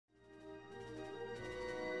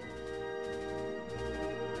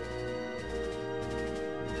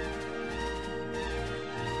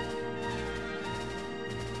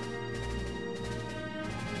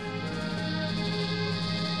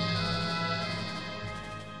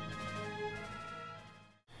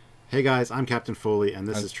Hey guys, I'm Captain Foley, and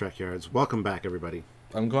this is Trekyards. Welcome back, everybody.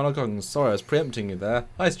 I'm Kazon. Sorry, I was preempting you there.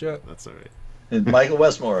 Hi, Stuart. That's all right. And Michael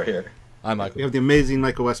Westmore here. Hi, Michael. We have the amazing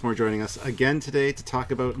Michael Westmore joining us again today to talk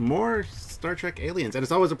about more Star Trek Aliens, and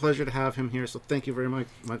it's always a pleasure to have him here. So thank you very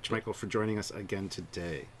much, Michael, for joining us again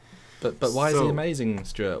today. But why is he amazing,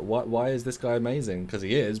 Stuart? Why is this guy amazing? Because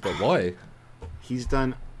he is, but why? He's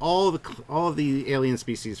done all of the alien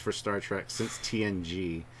species for Star Trek since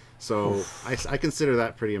TNG. So I consider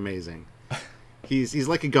that pretty amazing. He's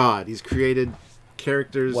like a god. He's created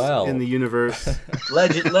characters in the universe.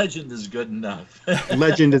 Legend is good enough.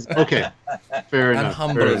 Legend is okay. Fair enough. And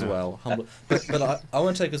humble as well. Humble. But I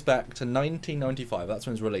want to take us back to 1995. That's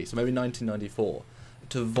when it was released. Or maybe 1994.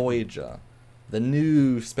 To Voyager, the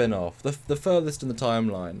new spin-off, the furthest in the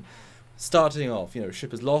timeline. Starting off,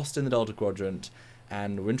 ship is lost in the Delta Quadrant,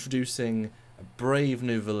 and we're introducing brave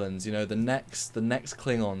new villains, the next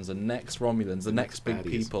Klingons, the next Romulans, the next big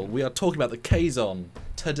people. We are talking about the Kazon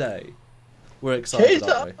today. We're excited,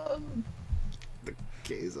 aren't we? The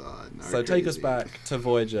Kazon. So take us back to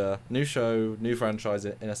Voyager, new show, new franchise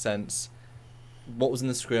in a sense. What was in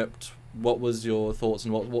the script? What was your thoughts,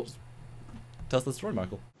 and what tell us the story,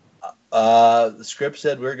 Michael? The script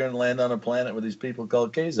said we were going to land on a planet with these people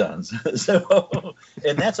called Kazons.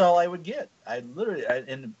 And that's all I would get. I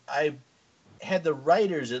had the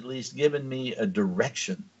writers at least given me a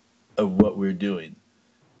direction of what we're doing,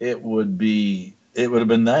 it would have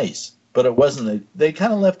been nice, but it wasn't. They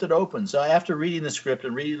kind of left it open. So after reading the script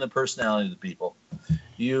and reading the personality of the people,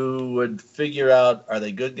 you would figure out, are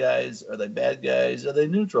they good guys? Are they bad guys? Are they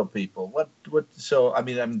neutral people? What? So, I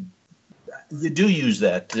mean, you do use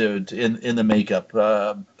that in the makeup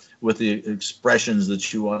with the expressions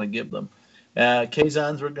that you want to give them.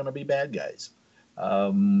 Kazons were going to be bad guys.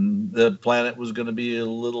 The planet was going to be a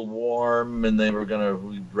little warm, and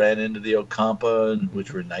we ran into the Okampa,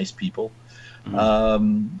 which were nice people.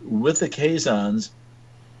 With the Kazons,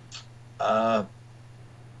 it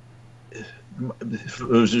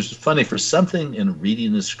was just funny. For something in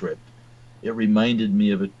reading the script, it reminded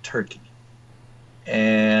me of a turkey.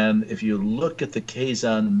 And if you look at the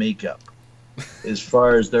Kazon makeup, as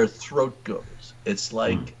far as their throat goes, it's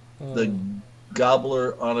like the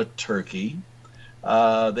gobbler on a turkey.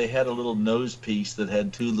 They had a little nose piece that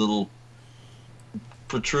had two little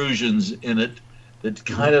protrusions in it that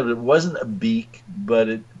it wasn't a beak, but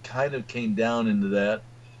it kind of came down into that.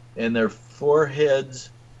 And their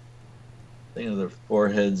foreheads, their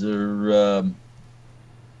foreheads are,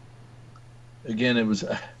 again, it was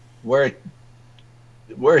where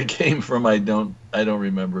it came from, I don't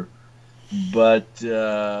remember. But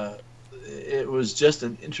it was just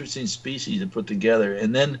an interesting species to put together.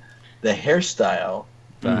 And then the hairstyle.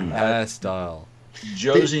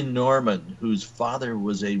 Josie Norman, whose father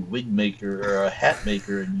was a wig maker or a hat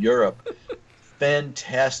maker in Europe,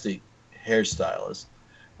 fantastic hairstylist.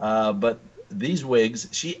 But these wigs,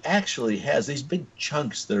 she actually has these big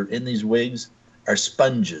chunks that are in these wigs are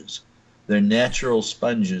sponges. They're natural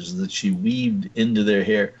sponges that she weaved into their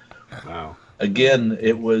hair. Wow. Again,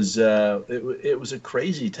 it was a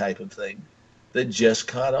crazy type of thing that just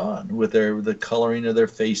caught on with the coloring of their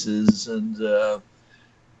faces and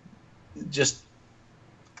just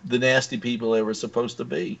the nasty people they were supposed to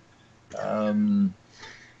be.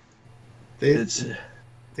 They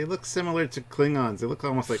look similar to Klingons. They look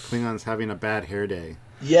almost like Klingons having a bad hair day.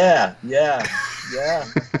 Yeah.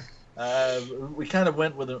 We kind of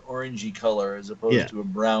went with an orangey color as opposed to a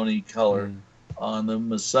browny color on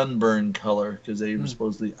them, a sunburn color, because they were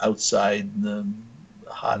supposedly outside in the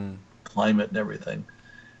hot climate and everything.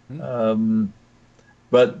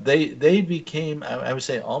 But they became, I would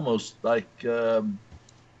say, almost like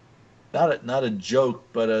not a joke,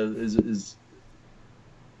 but is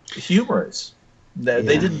humorous. They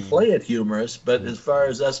didn't play it humorous, but as far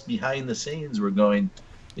as us behind the scenes were going,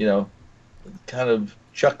 kind of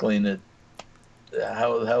chuckling at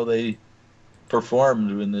how they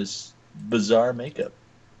performed in this bizarre makeup.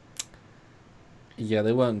 Yeah,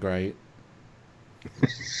 they weren't great.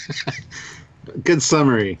 Good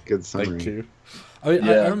summary. Thank you. I mean,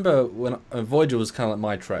 I remember when Voyager was kind of like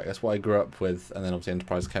my Trek. That's what I grew up with, and then obviously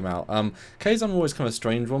Enterprise came out. Kazon were always kind of a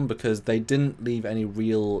strange one because they didn't leave any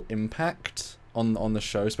real impact on the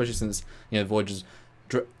show, especially since Voyager's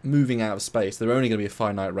moving out of space. They're only going to be a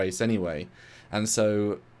finite race anyway, and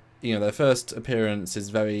so their first appearance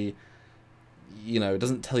is very, it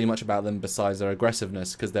doesn't tell you much about them besides their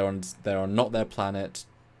aggressiveness because they're on not their planet,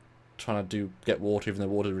 trying to get water, even though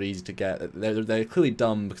water is really easy to get. They're clearly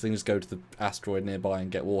dumb because they can just go to the asteroid nearby and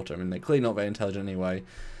get water. I mean, they're clearly not very intelligent anyway.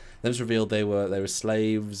 Then it's revealed they were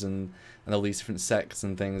slaves and all these different sects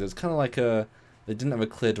and things. It's kind of like they didn't have a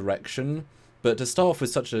clear direction. But to start off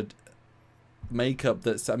with such a makeup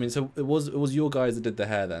that's, I mean, so it was your guys that did the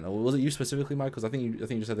hair then, or was it you specifically, Mike? Because I think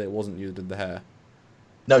you said that it wasn't you that did the hair.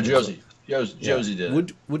 No, Josie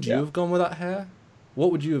did. Would you have gone with that hair?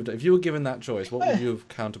 What would you have done if you were given that choice? What would you have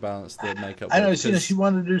counterbalanced the makeup? I don't know. She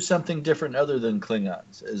wanted to do something different other than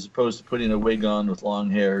Klingons, as opposed to putting a wig on with long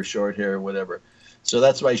hair, short hair, whatever. So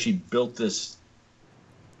that's why she built this.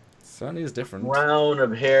 Certainly is different. Crown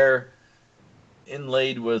of hair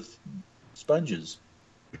inlaid with sponges.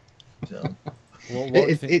 So.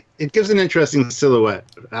 It gives an interesting silhouette.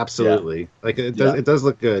 Absolutely, like it does. It does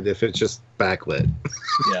look good if it's just backlit.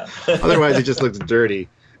 Yeah. Otherwise, it just looks dirty.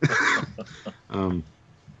 It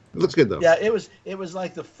looks good though. Yeah, it was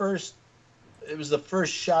like the first. It was the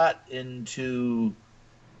first shot into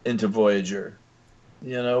Voyager,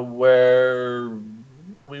 you know, where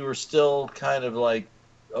we were still kind of like,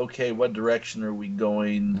 okay, what direction are we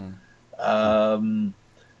going? I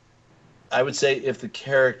would say if the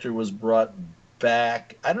character was brought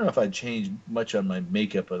back, I don't know if I'd change much on my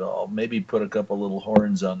makeup at all. Maybe put a couple little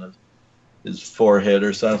horns on his forehead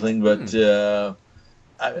or something. But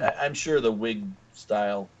I'm sure the wig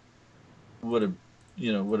style would have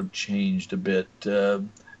changed a bit to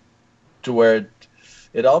where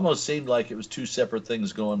it almost seemed like it was two separate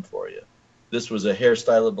things going for you. This was a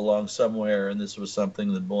hairstyle that belonged somewhere, and this was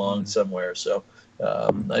something that belonged somewhere. So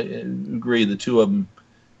I agree, the two of them,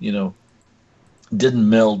 you know, didn't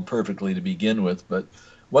meld perfectly to begin with, but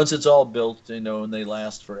once it's all built, you know, and they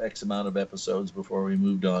last for X amount of episodes before we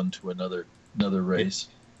moved on to another race.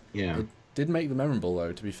 Yeah. It did make them memorable,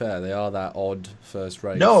 though, to be fair. They are that odd first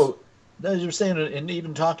race. No, as you're saying, and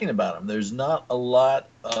even talking about them, there's not a lot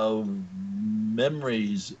of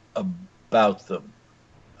memories about them.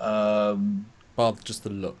 Well, just the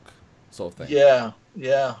look, sort of thing. Yeah.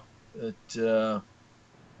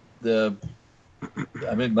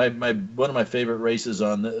 I mean, one of my favorite races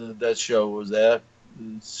on that show was the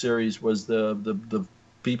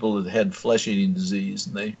people that had flesh-eating disease,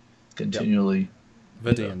 and they continually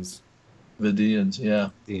Vidians, yeah.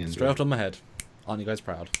 Straight off the top of my head. Aren't you guys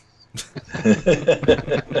proud?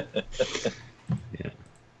 Yeah.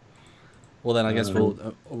 Well, then I guess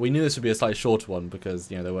we knew this would be a slightly shorter one because,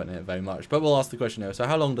 you know, they weren't in it very much. But we'll ask the question now. So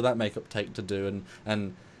how long did that makeup take to do?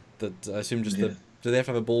 And that I assume just do they have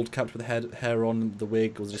to have a bald cap with hair on the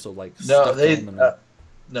wig, or was it just sort of like with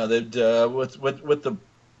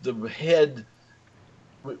the head.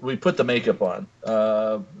 We put the makeup on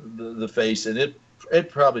the face, and it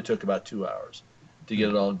probably took about 2 hours to get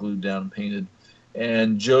it all glued down and painted.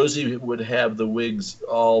 And Josie would have the wigs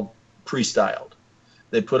all pre-styled.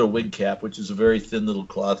 They put a wig cap, which is a very thin little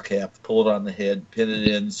cloth cap, pull it on the head, pin it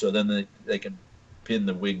in, so then they can pin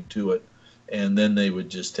the wig to it, and then they would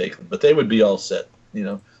just take them. But they would be all set, you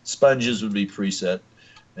know. Sponges would be preset,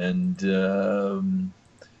 and the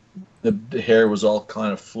hair was all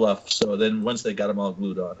kind of fluff. So then once they got them all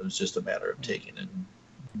glued on, it was just a matter of taking it and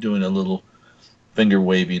doing a little finger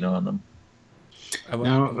waving on them.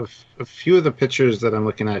 Now, a few of the pictures that I'm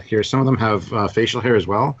looking at here, some of them have facial hair as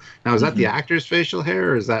well. Now, is that the actor's facial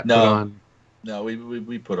hair, or is that put on? No,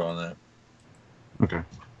 we put on that. Okay.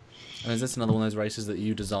 And is this another one of those races that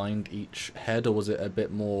you designed each head, or was it a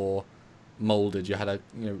bit more molded? You had a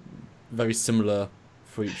very similar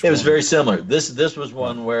for each. It was very similar. This was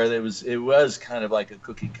one where it was kind of like a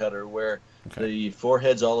cookie cutter, where the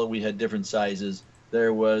foreheads, although we had different sizes,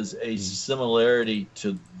 there was a similarity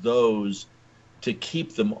to those. To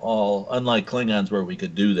keep them all, unlike Klingons where we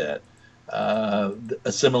could do that,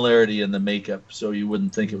 a similarity in the makeup, so you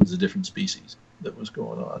wouldn't think it was a different species that was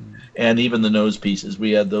going on. And even the nose pieces, we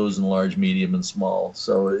had those in large, medium, and small,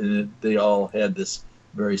 so they all had this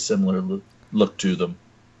very similar look to them.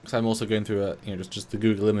 So I'm also going through just the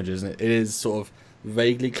Google images, and it is sort of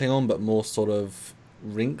vaguely Klingon, but more sort of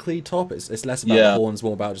wrinkly top. It's less about the horns,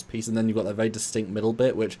 more about just piece, and then you've got that very distinct middle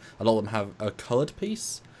bit, which a lot of them have a coloured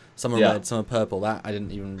piece. Some are red, some are purple. That I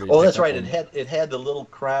didn't even really. Oh, that's right. It had the little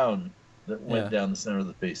crown that went down the center of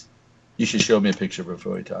the piece. You should show me a picture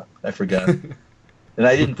before we talk. I forgot, and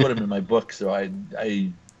I didn't put them in my book, so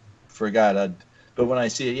I forgot. But when I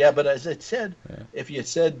see it, but as I said, if you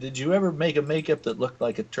said, did you ever make a makeup that looked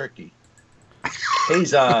like a turkey?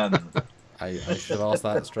 Kazon. I should have asked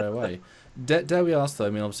that straight away. Dare we ask though?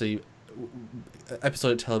 I mean, obviously,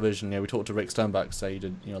 episodic television. We talked to Rick Sternbach, say he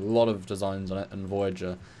did a lot of designs on it and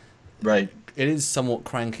Voyager. Right. It is somewhat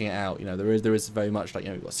cranking it out. There is very much like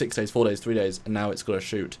you've got 6 days, 4 days, 3 days, and now it's got to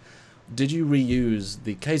shoot. Did you reuse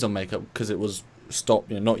the Kazon makeup because it was stopped,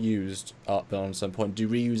 not used up on some point? Do you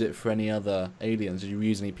reuse it for any other aliens? Did you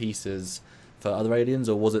reuse any pieces for other aliens,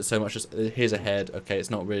 or was it so much just here's a head, okay, it's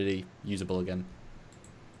not really usable again?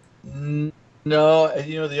 No,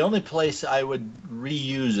 the only place I would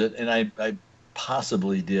reuse it, and I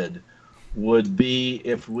possibly did, would be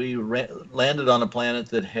if we landed on a planet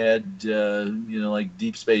that had, like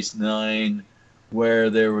Deep Space Nine, where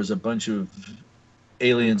there was a bunch of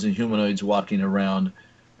aliens and humanoids walking around.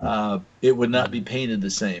 It would not be painted the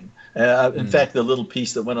same. In fact, the little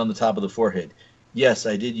piece that went on the top of the forehead, yes,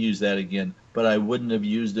 I did use that again, but I wouldn't have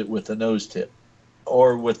used it with a nose tip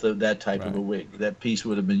or with that type of a wig. That piece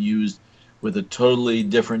would have been used with a totally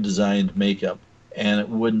different designed makeup, and it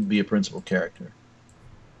wouldn't be a principal character.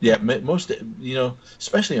 Yeah, most,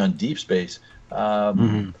 especially on Deep Space,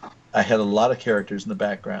 I had a lot of characters in the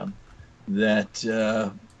background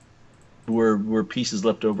that were pieces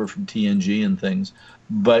left over from TNG and things,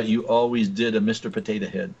 but you always did a Mr. Potato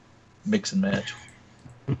Head mix and match.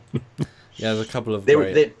 Yeah, there's a couple of they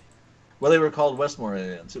were called Westmore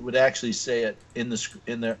aliens. It would actually say it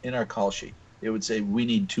in our call sheet. It would say we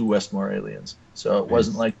need 2 Westmore aliens. So it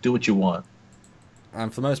wasn't like do what you want.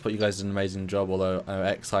 And for the most part, you guys did an amazing job, although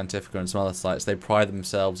Ex-Scientifica and some other sites, they pride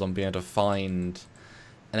themselves on being able to find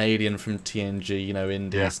an alien from TNG, in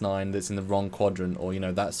DS9 that's in the wrong quadrant, or,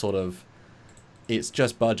 that sort of... It's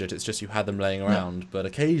just budget, it's just you had them laying around, but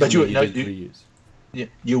occasionally you did reuse.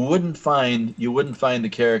 You wouldn't find the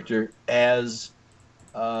character as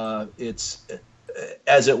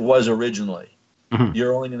as it was originally. Mm-hmm.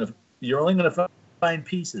 You're only gonna find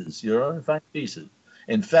pieces. You're only find pieces.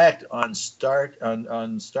 In fact, on Star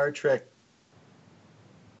Trek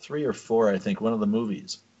 3 or 4, I think, one of the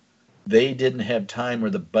movies, they didn't have time or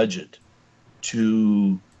the budget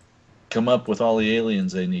to come up with all the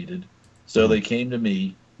aliens they needed. So they came to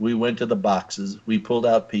me. We went to the boxes. We pulled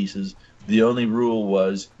out pieces. The only rule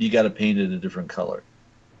was you got to paint it a different color.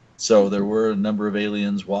 So there were a number of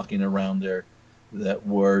aliens walking around there that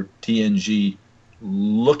were TNG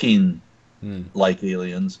looking like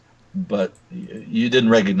aliens, but you didn't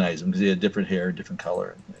recognize them because they had different hair, different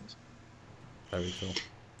color, and things. Very cool.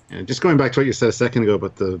 And just going back to what you said a second ago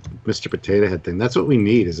about the Mr. Potato Head thing, that's what we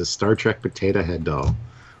need is a Star Trek Potato Head doll.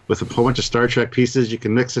 With a whole bunch of Star Trek pieces you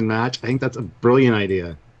can mix and match. I think that's a brilliant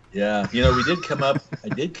idea. Yeah, I did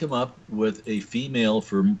come up with a female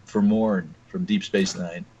for Morn from Deep Space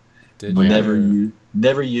Nine.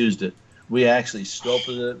 Never used it. We actually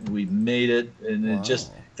sculpted it, we made it, and it in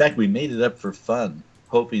fact, we made it up for fun,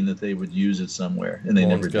 hoping that they would use it somewhere, and they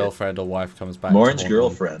never did. Girlfriend or wife comes back. Morn's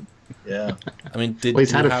girlfriend. Yeah. I mean,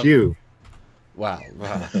 he's had a few. Wow.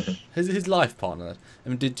 His life partner. I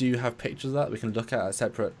mean, did you have pictures of that we can look at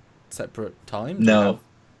separate times? No.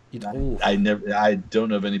 I don't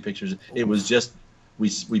know of any pictures. It was just we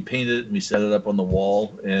painted it and we set it up on the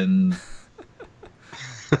wall, and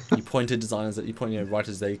you pointed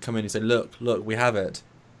writers, they come in and say, look, we have it.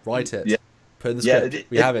 Write it. Yeah. Put in the script.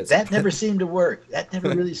 We have it. That never seemed to work. That never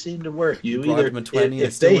really seemed to work. You either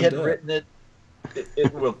if they had written it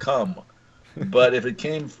will come. But if it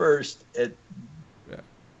came first, it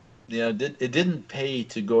didn't pay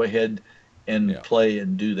to go ahead and play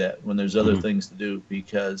and do that when there's other things to do,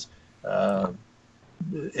 because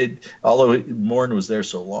although Morn was there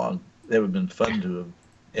so long, it would have been fun to have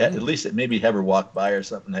at least maybe have her walk by or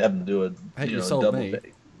something, have them do a double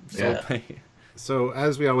take. So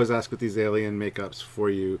as we always ask with these alien makeups for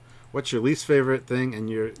you, what's your least favorite thing and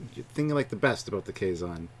your thing you like the best about the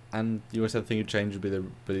Kazon? And you always said the thing you'd change would be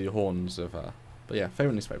the horns of her. But yeah, favorite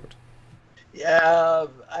and least favorite. Yeah,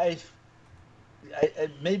 I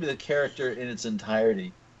maybe the character in its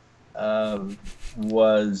entirety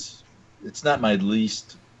was. It's not my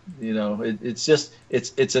least.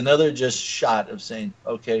 It's another just shot of saying,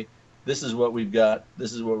 okay, this is what we've got.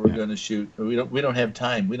 This is what we're going to shoot. We don't have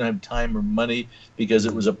time. We don't have time or money because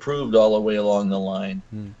it was approved all the way along the line.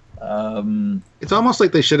 It's almost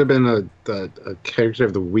like they should have been a character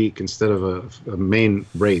of the week instead of a main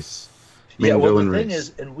race. The thing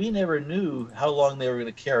is, and we never knew how long they were going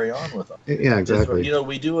to carry on with them. Yeah, exactly.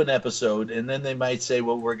 We do an episode, and then they might say,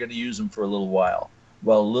 well, we're going to use them for a little while.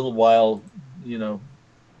 Well, a little while,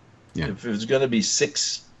 if it's going to be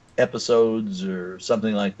 6 episodes or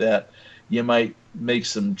something like that, you might make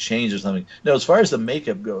some change or something. No, as far as the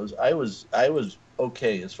makeup goes, I was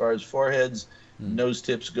okay as far as foreheads, nose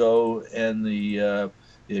tips go, and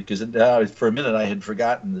because for a minute I had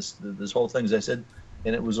forgotten this whole thing, as I said,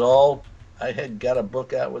 and it was all. I had got a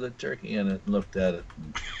book out with a turkey in it and looked at it.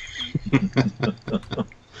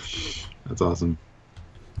 That's awesome.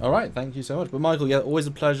 All right, thank you so much. But Michael, always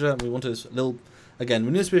a pleasure. We wanted a little, again,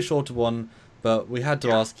 we knew this would be a shorter one, but we had to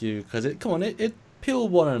ask you because people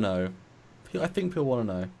want to know. I think people want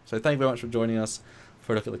to know. So thank you very much for joining us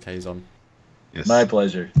for a look at the Kazon. Yes. My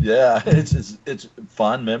pleasure. Yeah, it's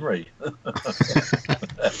fond memory.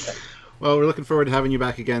 Well, we're looking forward to having you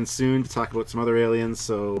back again soon to talk about some other aliens.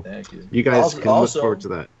 So Thank you. You guys can look forward to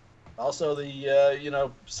that. Also,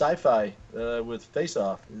 the sci-fi with Face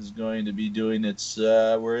Off is going to be doing its.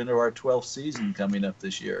 We're into our 12th season coming up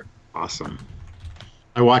this year. Awesome.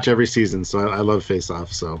 I watch every season, so I love Face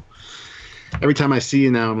Off. So every time I see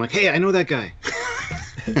you now, I'm like, hey, I know that guy.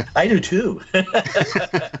 I do too.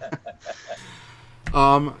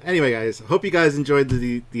 Anyway, guys, hope you guys enjoyed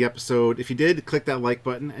the episode. If you did, click that like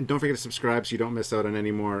button, and don't forget to subscribe so you don't miss out on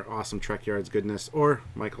any more awesome Trekyards goodness or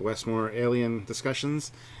Michael Westmore alien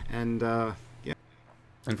discussions. And yeah.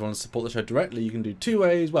 And if you want to support the show directly, you can do 2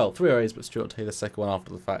 ways, well, 3 ways, but Stuart will tell you the second one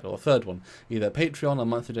after the fact, or the third one. Either Patreon or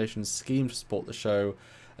monthly donation scheme to support the show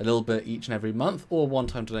a little bit each and every month, or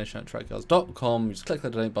one-time donation at Trekyards.com. You just click the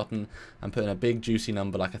donate button and put in a big juicy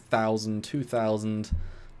number like 1,000, 2,000,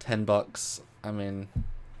 $10. I mean,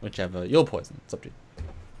 whichever. Your poison. It's up to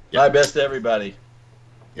you. My best to everybody.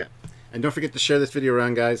 Yeah. And don't forget to share this video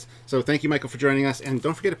around, guys. So thank you, Michael, for joining us. And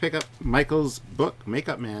don't forget to pick up Michael's book,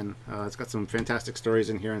 Makeup Man. It's got some fantastic stories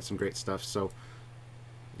in here and some great stuff. So,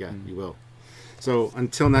 yeah, you will. So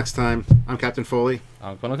until next time, I'm Captain Foley.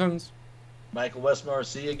 I'm Connor Coons. Michael Westmore.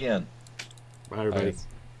 See you again. Bye, everybody. Bye.